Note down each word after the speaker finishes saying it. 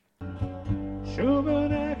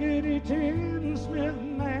Shubenacadie Tinsmith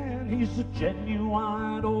man, he's a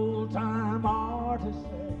genuine old-time artist.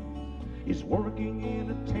 He's working in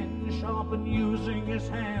a tin shop and using his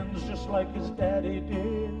hands just like his daddy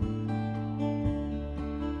did.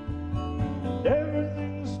 And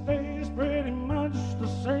everything stays pretty much the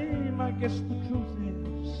same. I guess the truth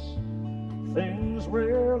is, things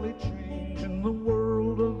rarely change in the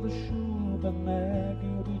world of the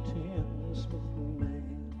Shubenacadie Tinsmith man.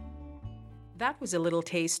 That was a little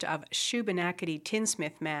taste of Shubenacadie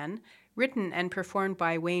Tinsmith Man, written and performed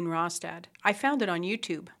by Wayne Rostad. I found it on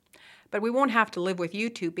YouTube. But we won't have to live with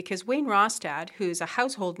YouTube because Wayne Rostad, who's a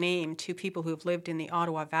household name to people who've lived in the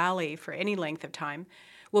Ottawa Valley for any length of time,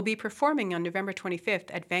 will be performing on November 25th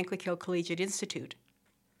at Vankleek Hill Collegiate Institute.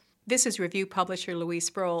 This is review publisher Louise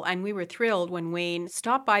Sproul, and we were thrilled when Wayne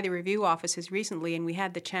stopped by the review offices recently and we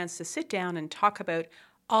had the chance to sit down and talk about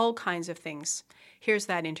all kinds of things. Here's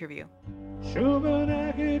that interview.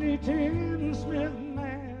 Shubenacadie Tinsmith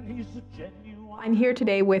man, he's a genuine. I'm here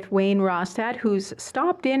today with Wayne Rostad, who's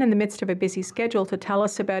stopped in the midst of a busy schedule to tell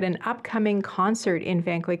us about an upcoming concert in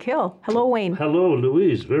Vankleek Hill. Hello, Wayne. Hello,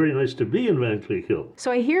 Louise. Very nice to be in Vankleek Hill. So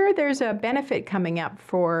I hear there's a benefit coming up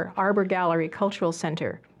for Arbor Gallery Cultural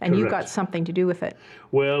Centre, and you've got something to do with it.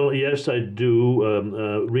 Well, yes, I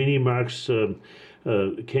do. Renee Marks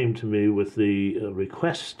came to me with the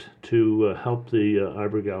request to help the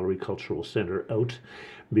Arbor Gallery Cultural Centre out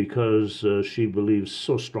because she believes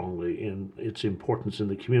so strongly in its importance in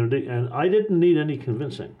the community. And I didn't need any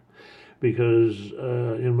convincing because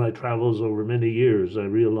in my travels over many years, I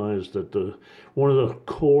realized that one of the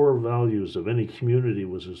core values of any community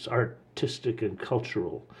was its artistic and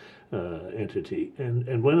cultural entity.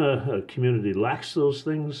 And when a community lacks those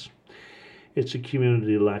things, it's a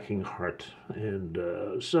community lacking heart.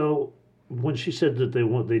 And so when she said that they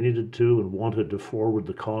needed to and wanted to forward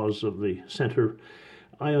the cause of the centre,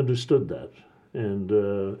 I understood that.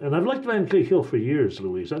 And I've liked Vankleek Hill for years,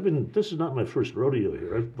 Louise. This is not my first rodeo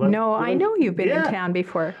here. I know you've been in town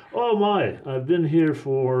before. Oh my, I've been here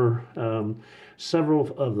for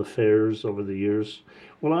several of the fairs over the years.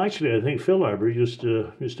 Well, actually, I think Phil Arbor used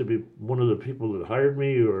to be one of the people that hired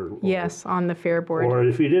me, yes, on the fair board. Or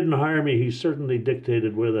if he didn't hire me, he certainly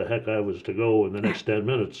dictated where the heck I was to go in the next 10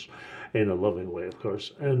 minutes, in a loving way, of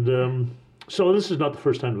course. And so this is not the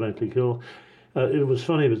first time at Vankleek Hill. It was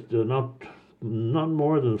funny, but not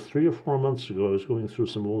more than 3 or 4 months ago, I was going through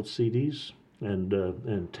some old CDs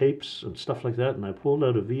and tapes and stuff like that, and I pulled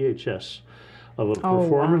out a VHS of a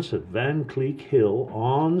performance at Vankleek Hill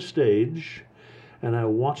on stage, and I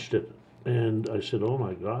watched it, and I said, "Oh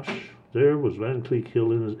my gosh, there was Vankleek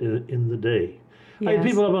Hill in the day." Yes. I had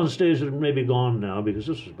people up on stage that are maybe gone now because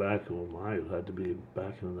this was back. It had to be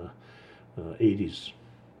back in the 80s,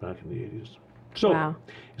 back in the 80s. So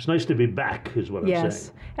it's nice to be back, is what I'm saying.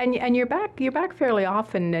 Yes, and you're back fairly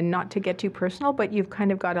often, and not to get too personal, but you've kind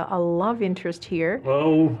of got a love interest here.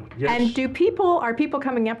 Oh, yes. And are people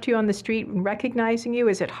coming up to you on the street and recognizing you?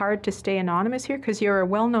 Is it hard to stay anonymous here? Because you're a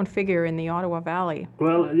well-known figure in the Ottawa Valley.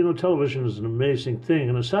 Well, television is an amazing thing,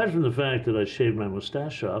 and aside from the fact that I shaved my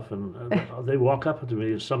mustache off, and they walk up to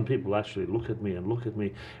me, and some people actually look at me,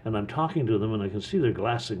 and I'm talking to them, and I can see they're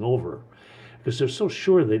glassing over. Because they're so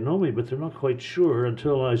sure they know me, but they're not quite sure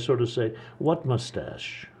until I sort of say, "What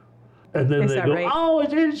mustache?" And then they go, right? "Oh,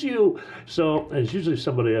 it is you." So it's usually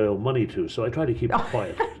somebody I owe money to, so I try to keep it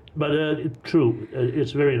quiet. But true,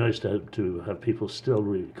 it's very nice to have people still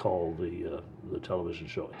recall the television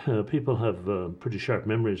show. People have pretty sharp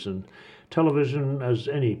memories, and television, as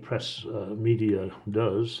any press media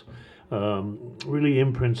does, really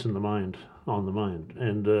imprints on the mind.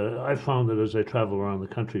 And I found that as I travel around the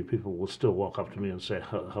country, people will still walk up to me and say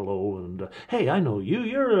hello, and "Hey, I know you.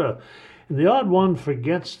 You're..." And the odd one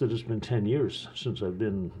forgets that it's been 10 years since I've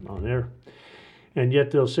been on air. And yet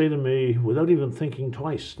they'll say to me, without even thinking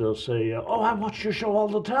twice, they'll say, "Oh, I watch your show all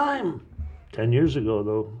the time." 10 years ago,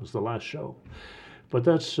 though, was the last show. But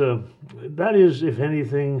that is, if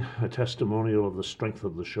anything, a testimonial of the strength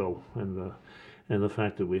of the show and the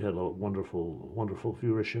fact that we had a wonderful, wonderful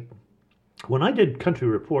viewership. When I did Country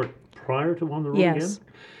Report prior to On the Road Again,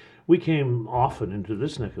 we came often into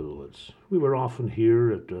this neck of the woods. We were often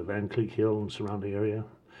here at Vankleek Hill and surrounding area,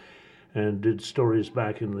 and did stories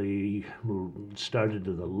back started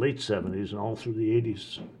in the late 70s and all through the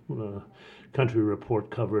 80s. Country Report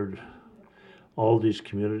covered all these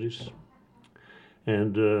communities.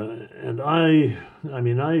 And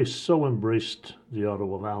I so embraced the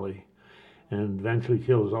Ottawa Valley, and Vankleek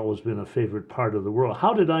Hill has always been a favorite part of the world.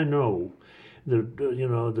 How did I know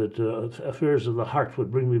that affairs of the heart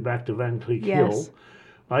would bring me back to Vankleek Hill?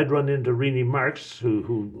 I'd run into Renee Marks,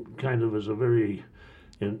 who kind of is a very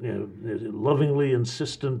lovingly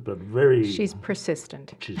insistent, but very... She's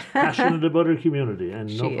persistent. She's passionate about her community, and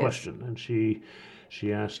no She is. question. And she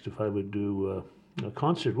asked if I would do a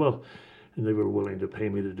concert. Well, and they were willing to pay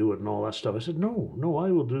me to do it and all that stuff. I said, no,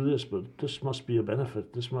 I will do this, but this must be a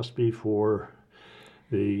benefit. This must be for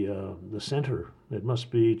the center. It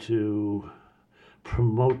must be to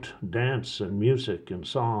promote dance and music and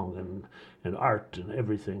song and art and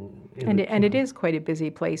everything. And it is quite a busy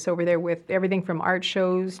place over there with everything from art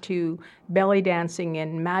shows to belly dancing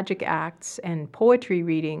and magic acts and poetry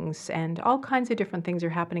readings and all kinds of different things are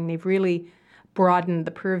happening. They've really broadened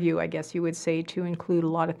the purview, I guess you would say, to include a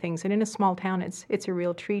lot of things. And in a small town, it's a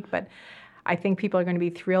real treat. But I think people are going to be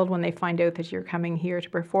thrilled when they find out that you're coming here to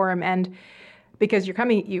perform. And because you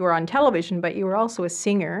were on television, but you were also a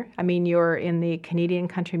singer. I mean, you're in the Canadian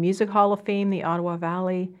Country Music Hall of Fame, the Ottawa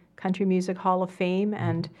Valley Country Music Hall of Fame,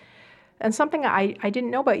 and something I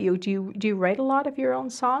didn't know about you. Do you write a lot of your own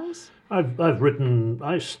songs? I've written.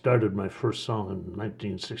 I started my first song in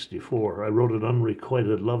 1964. I wrote an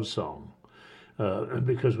unrequited love song.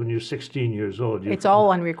 Because when you're 16 years old... It's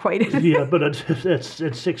all unrequited. Yeah, but at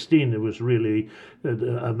 16, it was really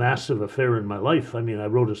a massive affair in my life. I mean, I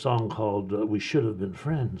wrote a song called We Should Have Been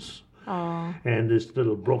Friends. Oh. And this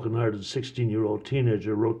little broken-hearted 16-year-old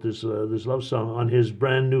teenager wrote this love song on his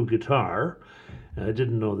brand new guitar. And I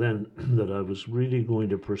didn't know then that I was really going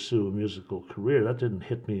to pursue a musical career. That didn't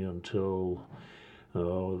hit me until the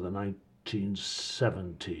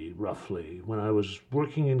 1970, roughly. When I was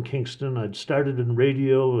working in Kingston, I'd started in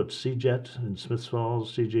radio at CJET in Smiths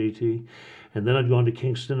Falls, CJT, and then I'd gone to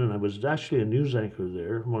Kingston, and I was actually a news anchor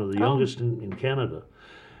there, one of the youngest in Canada.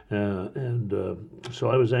 So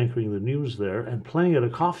I was anchoring the news there and playing at a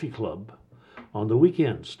coffee club on the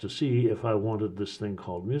weekends to see if I wanted this thing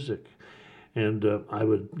called music. And I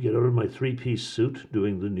would get out of my three-piece suit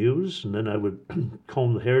doing the news, and then I would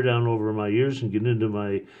comb the hair down over my ears and get into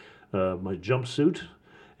my jumpsuit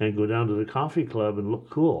and go down to the coffee club and look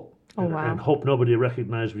cool. Oh, wow. And hope nobody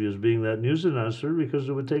recognized me as being that news announcer because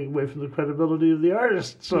it would take away from the credibility of the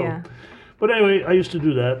artist. So, yeah. But anyway, I used to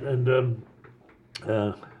do that, and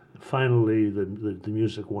finally the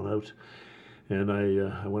music won out, and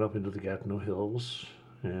I went up into the Gatineau Hills,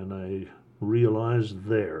 and I realized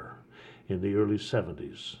there in the early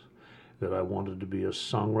 70s that I wanted to be a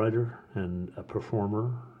songwriter and a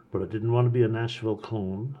performer, but I didn't want to be a Nashville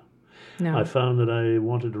clone. No. I found that I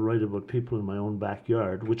wanted to write about people in my own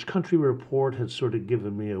backyard, which Country Report had sort of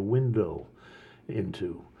given me a window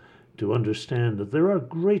into, to understand that there are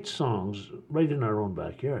great songs right in our own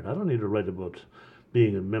backyard. I don't need to write about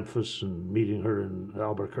being in Memphis and meeting her in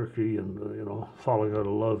Albuquerque and falling out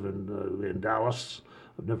of love in Dallas.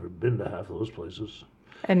 I've never been to half those places.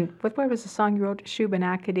 And what was the song you wrote?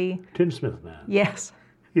 Shubenacadie? Tinsmith Man. Yes.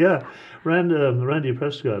 Yeah, Randy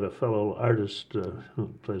Prescott, a fellow artist who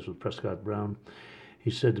plays with Prescott Brown,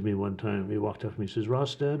 he said to me one time, he walked up to me, he says,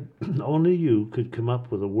 Rostad, only you could come up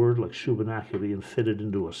with a word like Shubenacadie and fit it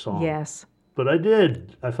into a song. Yes. But I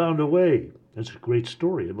did. I found a way. It's a great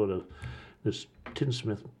story about this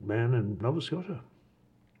tinsmith man in Nova Scotia.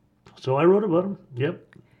 So I wrote about him,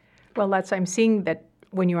 yep. Well, I'm seeing that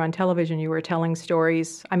when you were on television, you were telling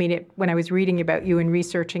stories. I mean, when I was reading about you and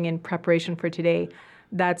researching in preparation for today,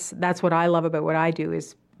 that's what I love about what I do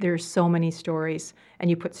is there's so many stories, and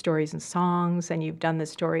you put stories in songs, and you've done the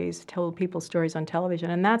stories, told people stories on television,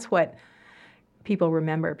 and that's what people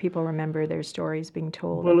remember. People remember their stories being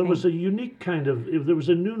told. Well, it was a unique kind of, there was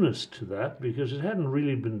a newness to that because it hadn't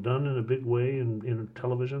really been done in a big way in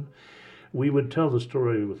television. We would tell the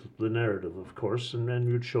story with the narrative, of course, and then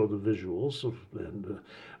you'd show the visuals.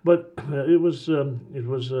 But it was a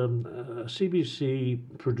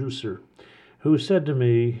CBC producer who said to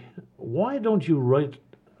me, why don't you write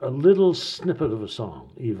a little snippet of a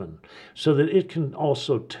song, even, so that it can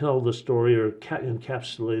also tell the story or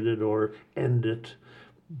encapsulate it or end it,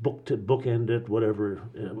 bookend it, whatever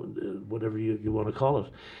you want to call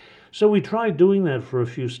it. So we tried doing that for a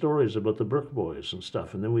few stories about the Burke Boys and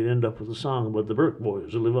stuff, and then we'd end up with a song about the Burke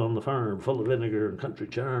Boys who live on the farm, full of vinegar and country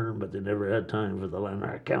charm, but they never had time for the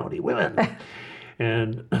Lanark County women.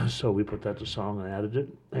 And so we put that to song and added it,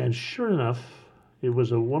 and sure enough, it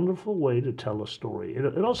was a wonderful way to tell a story.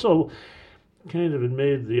 It also kind of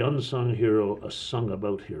made the unsung hero a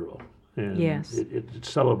sung-about hero. And yes. It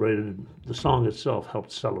celebrated, the song itself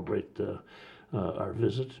helped celebrate our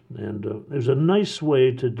visit. And it was a nice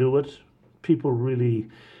way to do it. People really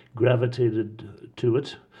gravitated to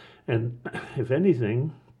it. And if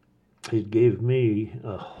anything, it gave me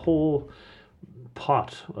a whole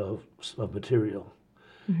pot of material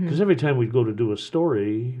Because every time we'd go to do a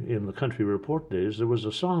story in the Country Report days, there was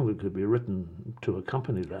a song that could be written to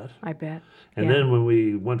accompany that. I bet. And Yeah. then when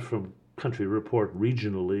we went from Country Report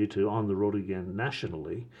regionally to On the Road Again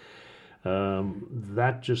nationally,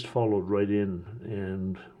 that just followed right in,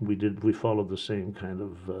 and we followed the same kind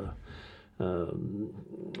of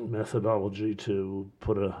methodology to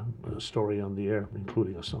put a story on the air,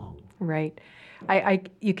 including a song. Right.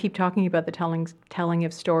 You keep talking about the telling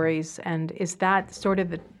of stories, and is that sort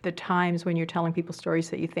of the times when you're telling people stories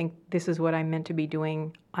that you think, this is what I'm meant to be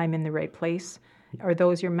doing, I'm in the right place? Are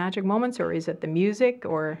those your magic moments, or is it the music,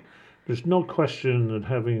 or? There's no question that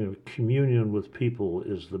having a communion with people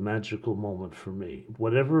is the magical moment for me.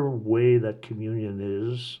 Whatever way that communion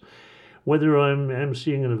is, whether I'm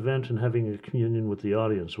emceeing an event and having a communion with the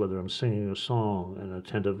audience, whether I'm singing a song and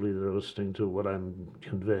attentively they're listening to what I'm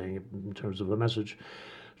conveying in terms of a message,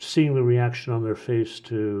 seeing the reaction on their face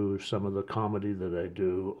to some of the comedy that I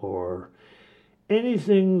do, or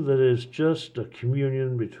anything that is just a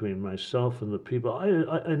communion between myself and the people.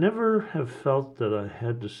 I never have felt that I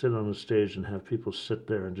had to sit on a stage and have people sit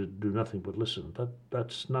there and just do nothing but listen.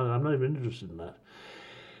 That's not, I'm not even interested in that.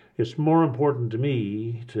 It's more important to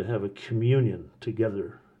me to have a communion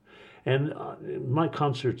together. And my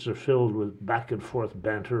concerts are filled with back and forth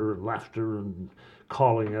banter and laughter and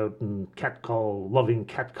calling out and loving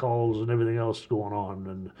catcalls and everything else going on,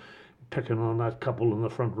 and picking on that couple in the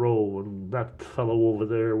front row and that fellow over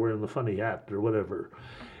there wearing the funny hat or whatever.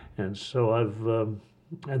 And so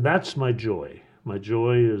and that's my joy. My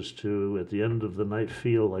joy is to, at the end of the night,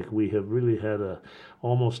 feel like we have really had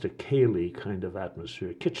almost a Cayley kind of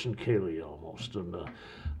atmosphere, kitchen Cayley almost, and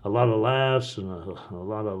a lot of laughs and a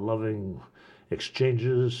lot of loving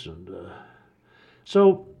exchanges. And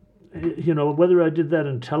so, whether I did that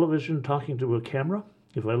in television, talking to a camera,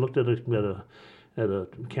 if I looked at a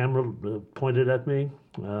camera pointed at me,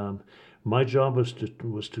 my job was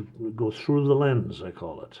to go through the lens, I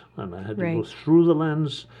call it, and I had to go through the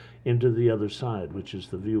lens into the other side, which is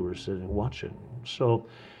the viewer sitting watching. So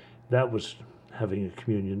that was having a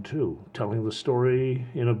communion too, telling the story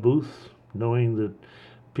in a booth, knowing that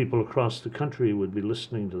people across the country would be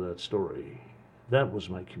listening to that story. That was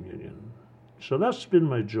my communion. So that's been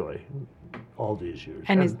my joy all these years.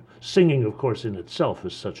 And singing, of course, in itself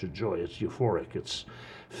is such a joy. It's euphoric, it's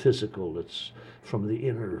physical, it's from the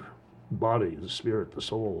inner body, the spirit, the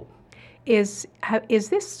soul. Is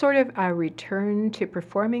this sort of a return to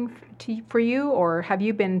performing for you, or have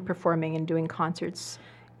you been performing and doing concerts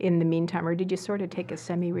in the meantime, or did you sort of take a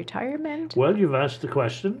semi-retirement? Well, you've asked the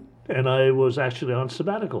question, and I was actually on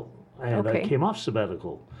sabbatical, and I came off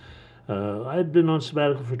sabbatical. I had been on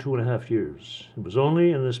sabbatical for 2.5 years. It was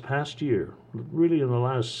only in this past year, really in the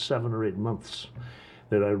last 7 or 8 months,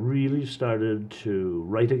 that I really started to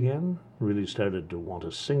write again, really started to want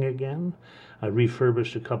to sing again. I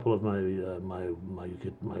refurbished a couple of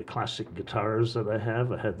my classic guitars that I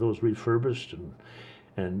have. I had those refurbished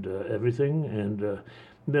and everything. And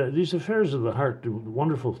these affairs of the heart do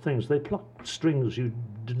wonderful things. They pluck strings you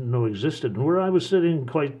didn't know existed. And where I was sitting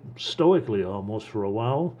quite stoically almost for a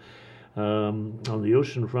while on the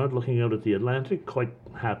ocean front, looking out at the Atlantic, quite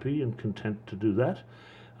happy and content to do that,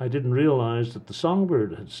 I didn't realize that the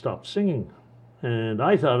songbird had stopped singing. And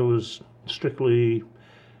I thought it was strictly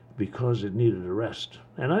because it needed a rest.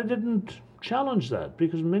 And I didn't challenge that,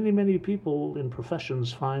 because many, many people in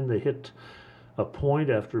professions find they hit a point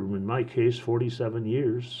after, in my case, 47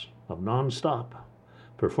 years of nonstop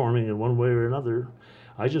performing in one way or another.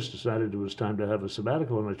 I just decided it was time to have a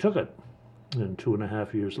sabbatical, and I took it. And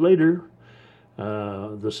 2.5 years later,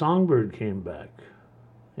 the songbird came back.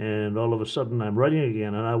 And all of a sudden I'm writing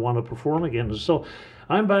again and I want to perform again. So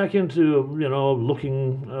I'm back into,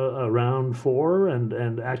 looking around for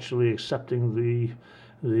and actually accepting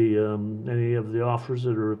any of the offers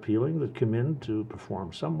that are appealing that come in to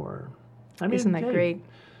perform somewhere. I mean, isn't that great?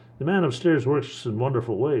 The man upstairs works in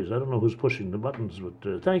wonderful ways. I don't know who's pushing the buttons,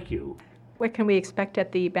 but thank you. What can we expect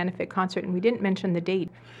at the benefit concert? And we didn't mention the date.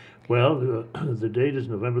 Well, the date is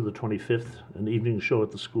November the 25th, an evening show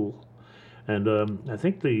at the school. And I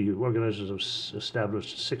think the organizers have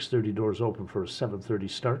established 6:30 doors open for a 7:30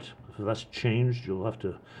 start. If that's changed, you'll have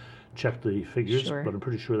to check the figures, but I'm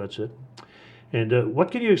pretty sure that's it. And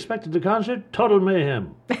what can you expect at the concert? Total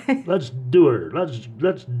mayhem. Let's do her.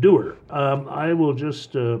 Let's do her. I will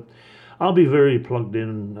just. I'll be very plugged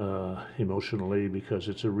in emotionally, because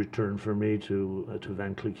it's a return for me to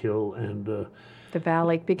Van Cleek Hill and. The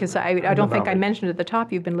Valley, because I don't think I mentioned at the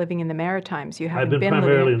top, you've been living in the Maritimes. I've been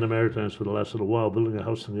primarily in the Maritimes for the last little while, building a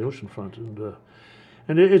house on the oceanfront, and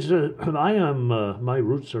my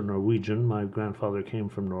roots are Norwegian. My grandfather came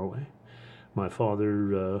from Norway, My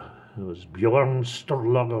father was Bjorn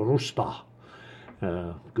Sturlaga Rustad,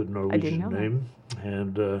 good Norwegian name.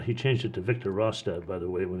 And he changed it to Victor Rostad, by the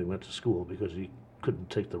way, when he went to school because he couldn't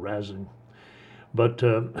take the razzing. But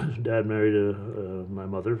Dad married my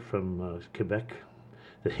mother from Quebec,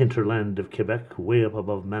 the hinterland of Quebec, way up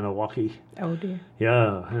above Maniwaki. Oh, dear.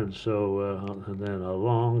 Yeah, and so and then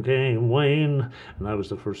along came Wayne, and I was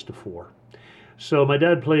the first of four. So my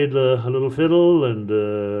dad played a little fiddle,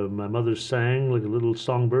 and my mother sang like a little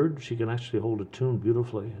songbird. She can actually hold a tune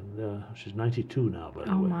beautifully, and she's 92 now, by the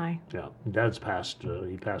way. Oh, my. Yeah, Dad's passed.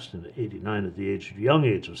 He passed in '89 at the young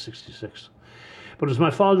age of 66. But as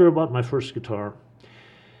my father bought my first guitar,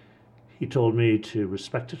 he told me to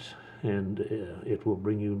respect it, and it will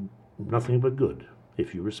bring you nothing but good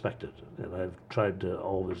if you respect it. And I've tried to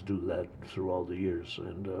always do that through all the years.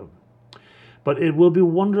 And but it will be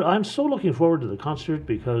I'm so looking forward to the concert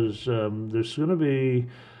because there's going to be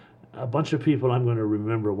a bunch of people I'm going to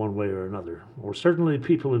remember one way or another. Or certainly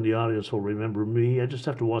people in the audience will remember me. I just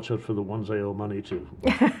have to watch out for the ones I owe money to.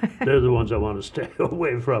 They're the ones I want to stay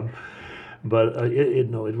away from. But it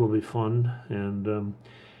will be fun. And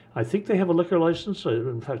I think they have a liquor license.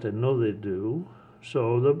 In fact, I know they do.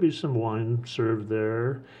 So there'll be some wine served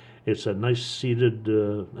there. It's a nice seated,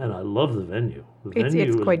 and I love the venue.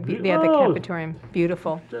 It's quite beautiful. Yeah, the Capitolium,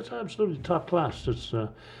 beautiful. That's absolutely top class. It's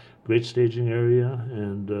a great staging area,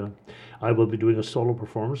 and I will be doing a solo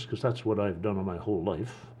performance because that's what I've done all my whole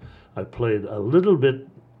life. I played a little bit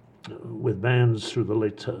with bands through the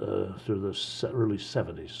early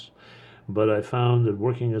 70s, but I found that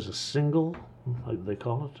working as a single, like they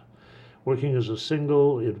call it,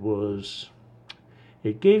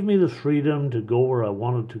 it gave me the freedom to go where I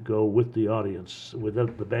wanted to go with the audience,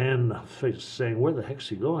 without the band saying, "Where the heck's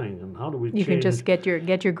he going?" and "How do we?" You can just get your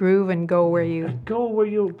groove and go where you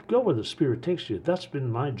where the spirit takes you. That's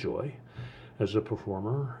been my joy as a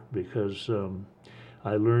performer because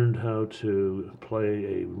I learned how to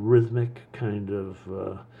play a rhythmic kind of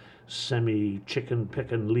semi-chicken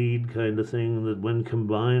picking lead kind of thing that, when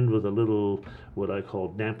combined with a little what I call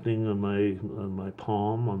dampening on my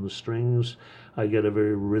palm on the strings, I get a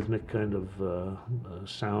very rhythmic kind of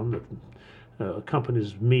sound that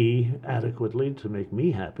accompanies me adequately to make me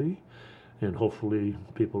happy, and hopefully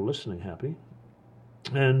people listening happy.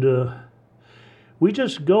 And we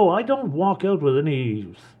just go. I don't walk out with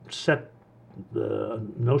any set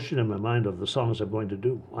notion in my mind of the songs I'm going to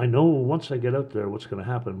do. I know once I get out there what's going to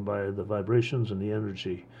happen by the vibrations and the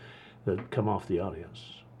energy that come off the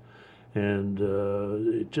audience. And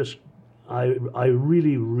I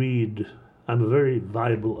really read. I'm a very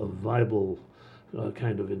viable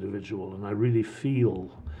kind of individual, and I really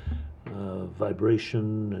feel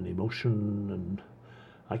vibration and emotion, and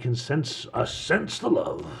I can sense the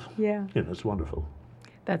love. Yeah. And it's wonderful.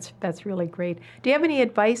 That's really great. Do you have any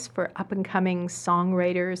advice for up-and-coming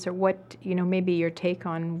songwriters, or what, maybe your take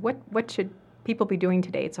on what should people be doing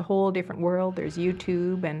today? It's a whole different world. There's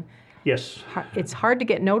YouTube, and yes, it's hard to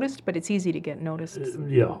get noticed, but it's easy to get noticed.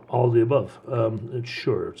 Yeah, all the above.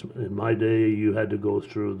 Sure. In my day, you had to go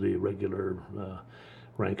through the regular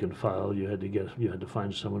rank and file. You had to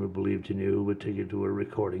find someone who believed in you, who would take you to a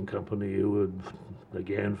recording company, who would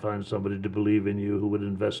again find somebody to believe in you, who would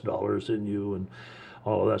invest dollars in you, and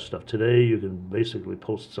all of that stuff. Today, you can basically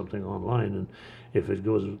post something online, and if it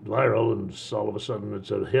goes viral and all of a sudden it's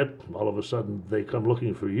a hit, all of a sudden they come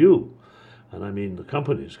looking for you. And I mean, the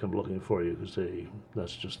companies come looking for you because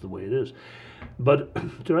that's just the way it is. But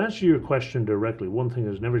to answer your question directly, one thing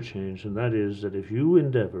has never changed, and that is that if you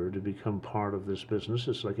endeavor to become part of this business,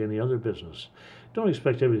 it's like any other business. Don't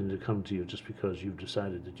expect everything to come to you just because you've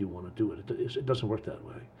decided that you want to do it. It doesn't work that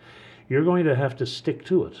way. You're going to have to stick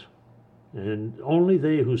to it. And only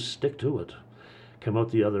they who stick to it come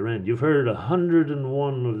out the other end. You've heard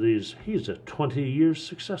 101 of these. He's a 20-year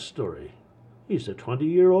success story. He's a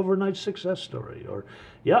 20-year overnight success story. Or,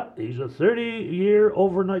 yeah, he's a 30-year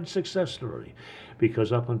overnight success story.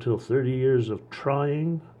 Because up until 30 years of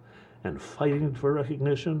trying and fighting for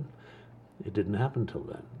recognition, it didn't happen till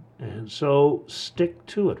then. And so stick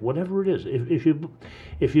to it, whatever it is.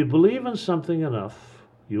 If you believe in something enough,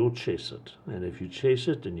 you'll chase it. And if you chase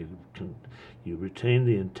it and you retain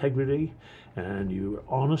the integrity and you're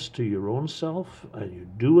honest to your own self and you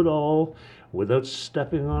do it all without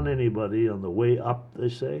stepping on anybody on the way up, they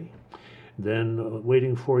say, then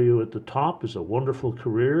waiting for you at the top is a wonderful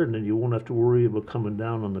career, and then you won't have to worry about coming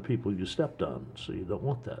down on the people you stepped on. So you don't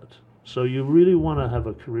want that. So you really want to have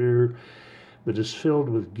a career that is filled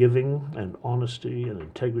with giving and honesty and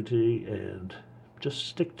integrity, and just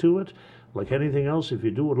stick to it. Like anything else, if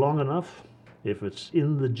you do it long enough, if it's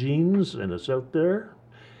in the genes and it's out there,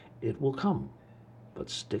 it will come, but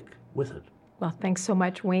stick with it. Well, thanks so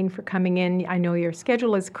much, Wayne, for coming in. I know your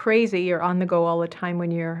schedule is crazy. You're on the go all the time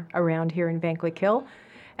when you're around here in Vankleek-Hill.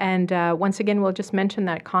 And once again, we'll just mention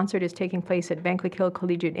that concert is taking place at Vankleek-Hill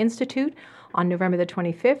Collegiate Institute on November the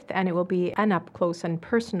 25th, and it will be an up-close and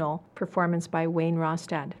personal performance by Wayne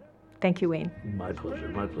Rostad. Thank you, Wayne. My pleasure,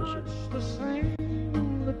 my pleasure. It's the same.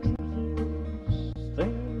 The truth is,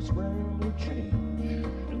 things rarely change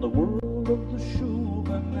in the world of the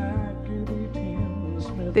Shubenacadie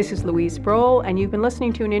Tinsmith. This is Louise Sproul, and you've been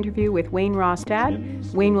listening to an interview with Wayne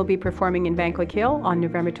Rostad. Wayne will be performing in Vankleek-Hill on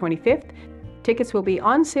November 25th. Tickets will be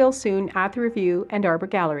on sale soon at the Review and Arbor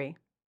Gallery.